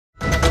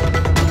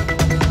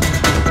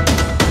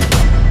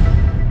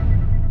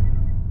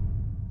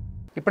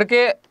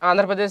ఇప్పటికే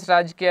ఆంధ్రప్రదేశ్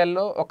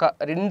రాజకీయాల్లో ఒక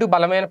 2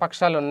 బలమైన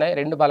పక్షాలు ఉన్నాయి,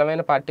 2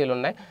 బలమైన పార్టీలు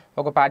ఉన్నాయి.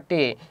 ఒక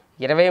పార్టీ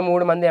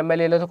 23 మంది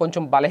ఎమ్మెల్యేలతో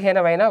కొంచెం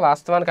బలహీనమైన,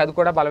 వాస్తవానికి అది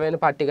కూడా బలమైన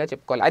పార్టీగా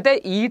చెప్పుకోవాలి. అయితే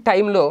ఈ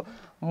టైంలో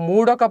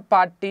మూడొక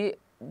పార్టీ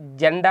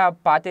జెండా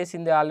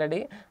పాతేసింది, ఆల్రెడీ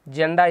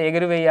జెండా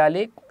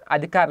ఎగురవేయాలి,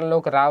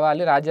 అధికారంలోకి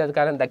రావాలి,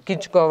 రాజ్యాధికారం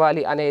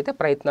దక్కించుకోవాలి అని అయితే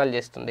ప్రయత్నాలు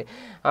చేస్తుంది.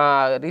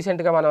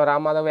 రీసెంట్గా మనం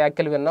రామ్మాధవ్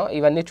వ్యాఖ్యలు విన్నాం.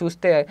 ఇవన్నీ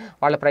చూస్తే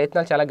వాళ్ళ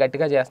ప్రయత్నాలు చాలా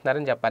గట్టిగా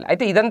చేస్తున్నారని చెప్పాలి.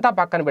 అయితే ఇదంతా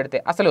పక్కన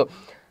పెడితే అసలు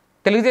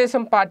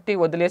తెలుగుదేశం పార్టీ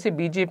వదిలేసి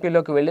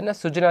బీజేపీలోకి వెళ్ళిన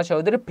సుజనా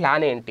చౌదరి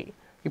ప్లాన్ ఏంటి?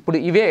 ఇప్పుడు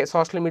ఇవే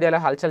సోషల్ మీడియాలో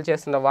హల్చల్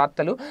చేస్తున్న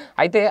వార్తలు.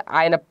 అయితే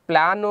ఆయన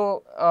ప్లాను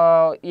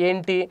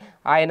ఏంటి?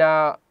 ఆయన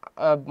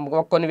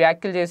కొన్ని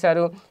వ్యాఖ్యలు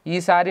చేశారు.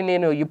 ఈసారి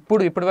నేను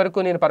ఇప్పటి వరకు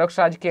నేను పరోక్ష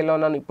రాజకీయాల్లో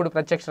ఉన్నాను, ఇప్పుడు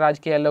ప్రత్యక్ష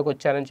రాజకీయాల్లోకి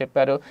వచ్చానని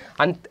చెప్పారు.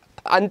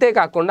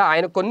 అంతేకాకుండా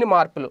ఆయన కొన్ని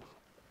మార్పులు,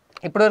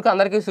 ఇప్పటివరకు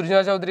అందరికీ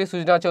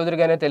సుజనా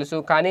చౌదరిగానే తెలుసు,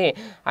 కానీ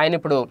ఆయన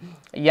ఇప్పుడు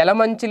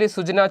యలమంచిలి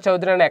సుజనా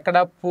చౌదరి అని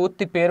ఎక్కడా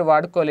పూర్తి పేరు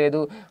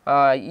వాడుకోలేదు.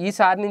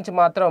 ఈసారి నుంచి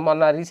మాత్రం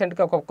మొన్న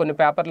రీసెంట్గా కొన్ని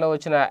పేపర్లో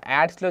వచ్చిన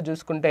యాడ్స్లో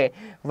చూసుకుంటే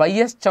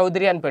వైఎస్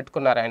చౌదరి అని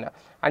పెట్టుకున్నారు ఆయన.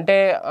 అంటే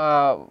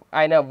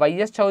ఆయన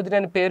వైఎస్ చౌదరి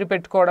అని పేరు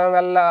పెట్టుకోవడం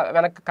వల్ల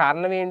వెనక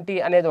కారణం ఏంటి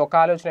అనేది ఒక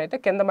ఆలోచన అయితే,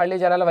 కింద మళ్ళీ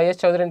జనాలు వైఎస్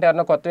చౌదరి అంటే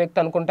ఎవరన్నా కొత్త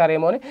వ్యక్తి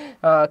అనుకుంటారేమో అని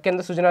కింద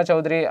సుజనా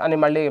చౌదరి అని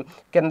మళ్ళీ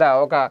కింద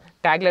ఒక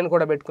ట్యాగ్ లైన్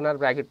కూడా పెట్టుకున్నారు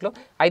బ్రాకెట్లో.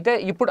 అయితే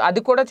ఇప్పుడు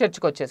అది కూడా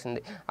చర్చకు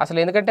వచ్చేసింది అసలు.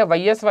 ఎందుకంటే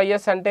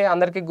వైఎస్ అంటే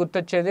అందరికీ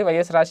గుర్తొచ్చేది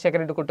వైఎస్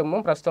రాజశేఖర రెడ్డి కుటుంబం,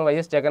 ప్రస్తుతం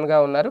వైఎస్ జగన్గా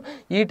ఉన్నారు.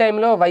 ఈ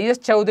టైంలో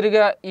వైఎస్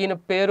చౌదరిగా ఈయన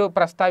పేరు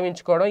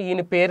ప్రస్తావించుకోవడం,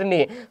 ఈయన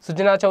పేరుని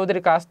సుజనా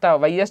చౌదరి కాస్త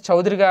వైఎస్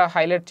చౌదరిగా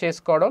హైలైట్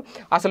చేసుకోవడం,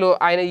 అసలు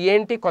ఆయన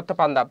ఏంటి కొత్త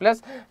పందా, ప్లస్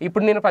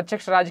ఇప్పుడు నేను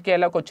ప్రత్యక్ష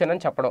రాజకీయాల్లోకి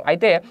వచ్చానని చెప్పడం.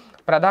 అయితే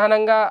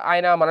ప్రధానంగా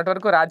ఆయన మొన్నటి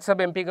వరకు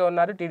రాజ్యసభ ఎంపీగా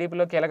ఉన్నారు,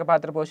 టీడీపీలో కీలక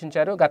పాత్ర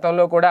పోషించారు.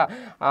 గతంలో కూడా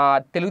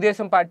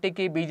తెలుగుదేశం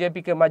పార్టీకి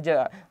బీజేపీకి మధ్య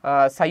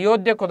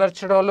సయోధ్య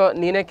కుదర్చడంలో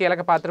నేనే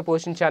కీలక పాత్ర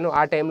పోషించాను.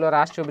 ఆ టైంలో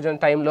రాష్ట్ర విభజన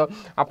టైంలో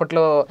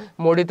అప్పట్లో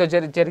మోడీతో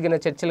జరిగిన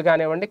చర్చలు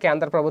కానివ్వండి,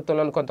 కేంద్ర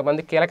ప్రభుత్వంలోని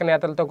కొంతమంది కీలక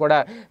నేతలతో కూడా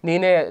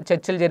నేనే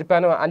చర్చలు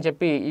జరిపాను అని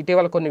చెప్పి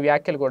ఇటీవల కొన్ని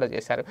వ్యాఖ్యలు కూడా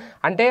చేశారు.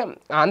 అంటే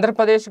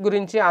ఆంధ్రప్రదేశ్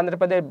గురించి,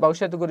 ఆంధ్రప్రదేశ్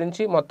భవిష్యత్తు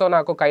గురించి మొత్తం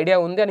నాకు ఒక ఐడియా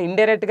ఉంది అని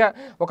ఇండైరెక్ట్గా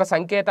ఒక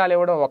సంకేతాలు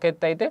ఇవ్వడం ఒక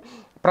ఎత్తు అయితే,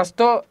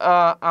 ప్రస్తుతం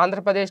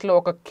ఆంధ్రప్రదేశ్లో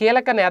ఒక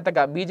కీలక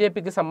నేతగా,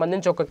 బీజేపీకి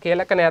సంబంధించి ఒక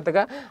కీలక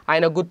నేతగా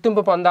ఆయన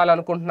గుర్తింపు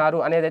పొందాలనుకుంటున్నారు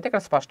అనేది అయితే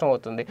ఇక్కడ స్పష్టం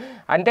అవుతుంది.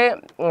 అంటే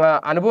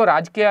అనుభవం,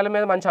 రాజకీయాల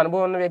మీద మంచి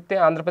అనుభవం ఉన్న వ్యక్తి,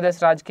 ఆంధ్రప్రదేశ్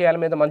రాజకీయాల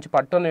మీద మంచి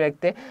పట్టున్న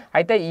వ్యక్తి.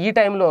 అయితే ఈ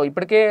టైంలో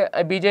ఇప్పటికే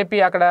బీజేపీ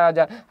అక్కడ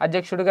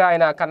అధ్యక్షుడిగా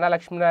ఆయన కన్నా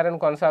లక్ష్మీనారాయణ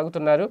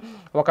కొనసాగుతున్నారు.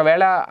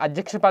 ఒకవేళ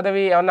అధ్యక్ష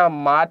పదవి ఏమన్నా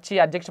మార్చి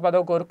అధ్యక్ష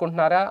పదవి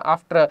కోరుకుంటున్నారా?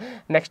 ఆఫ్టర్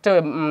నెక్స్ట్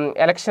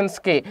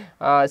ఎలక్షన్స్కి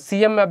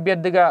సీఎం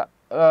అభ్యర్థిగా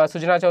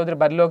సుజనా చౌదరి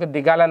బరిలోకి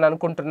దిగాలని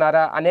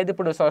అనుకుంటున్నారా అనేది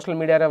ఇప్పుడు సోషల్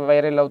మీడియాలో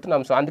వైరల్ అవుతున్న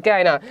అంశం. అందుకే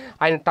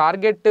ఆయన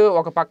టార్గెట్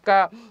ఒక పక్క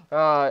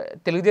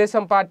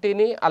తెలుగుదేశం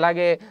పార్టీని,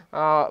 అలాగే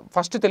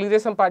ఫస్ట్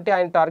తెలుగుదేశం పార్టీ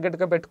ఆయన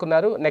టార్గెట్గా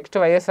పెట్టుకున్నారు. నెక్స్ట్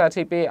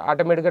వైఎస్ఆర్సీపీ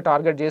ఆటోమేటిక్గా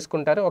టార్గెట్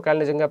చేసుకుంటారు ఒకవేళ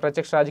నిజంగా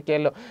ప్రత్యక్ష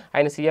రాజకీయాల్లో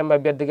ఆయన సీఎం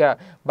అభ్యర్థిగా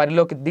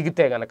బరిలోకి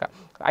దిగితే గనక.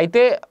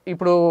 అయితే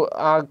ఇప్పుడు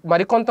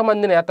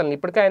మరికొంతమంది నేతలను,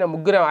 ఇప్పటికే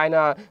ఆయన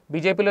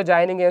బీజేపీలో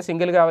జాయినింగ్ ఏం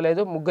సింగిల్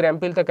కావలేదు, 3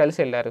 ఎంపీలతో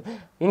కలిసి వెళ్ళారు.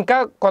 ఇంకా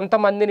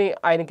కొంతమందిని,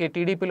 ఆయనకి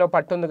టీడీపీలో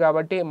పట్టుంది కాబట్టి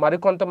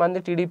మరికొంతమంది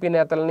టీడీపీ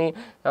నేతల్ని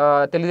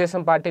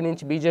తెలుగుదేశం పార్టీ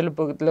నుంచి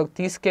బీజేపీలోకి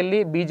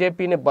తీసుకెళ్లి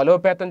బీజేపీని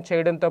బలోపేతం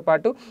చేయడంతో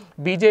పాటు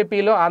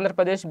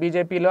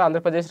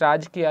ఆంధ్రప్రదేశ్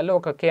రాజకీయాల్లో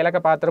ఒక కీలక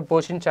పాత్ర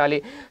పోషించాలి,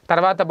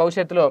 తర్వాత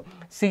భవిష్యత్తులో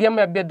సీఎం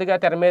అభ్యర్థిగా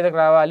తెర మీదకి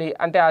రావాలి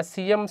అంటే ఆ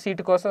సీఎం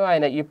సీటు కోసం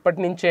ఆయన ఇప్పటి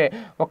నుంచే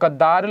ఒక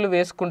దారులు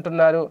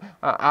వేసుకుంటున్నారు,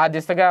 ఆ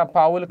దిశగా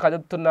పావులు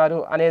కదుపుతున్నారు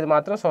అనేది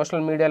మాత్రం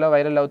సోషల్ మీడియాలో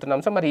వైరల్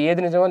అవుతున్నాం. సో మరి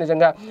ఏది నిజమో,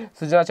 నిజంగా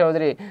సుజనా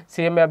చౌదరి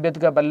సీఎం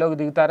అభ్యర్థిగా బరిలోకి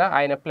దిగుతారా,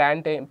 ఆయన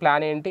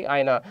ప్లాన్ ఏంటి,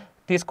 ఆయన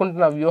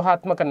తీసుకుంటున్న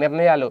వ్యూహాత్మక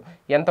నిర్ణయాలు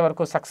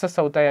ఎంతవరకు సక్సెస్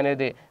అవుతాయి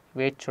అనేది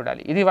వెయిట్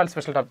చూడాలి. ఇది వాళ్ళ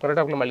స్పెషల్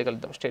టాపిక్. మళ్ళీ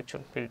కలుద్దాం. Stay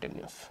tune, PDTV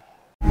news.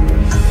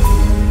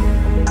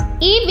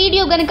 ఈ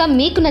వీడియో గనుక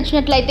మీకు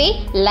నచ్చినట్లయితే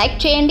లైక్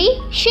చేయండి,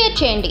 షేర్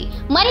చేయండి.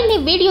 మరిన్ని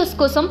వీడియోస్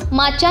కోసం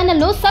మా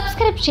ఛానల్ను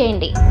సబ్స్క్రైబ్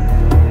చేయండి.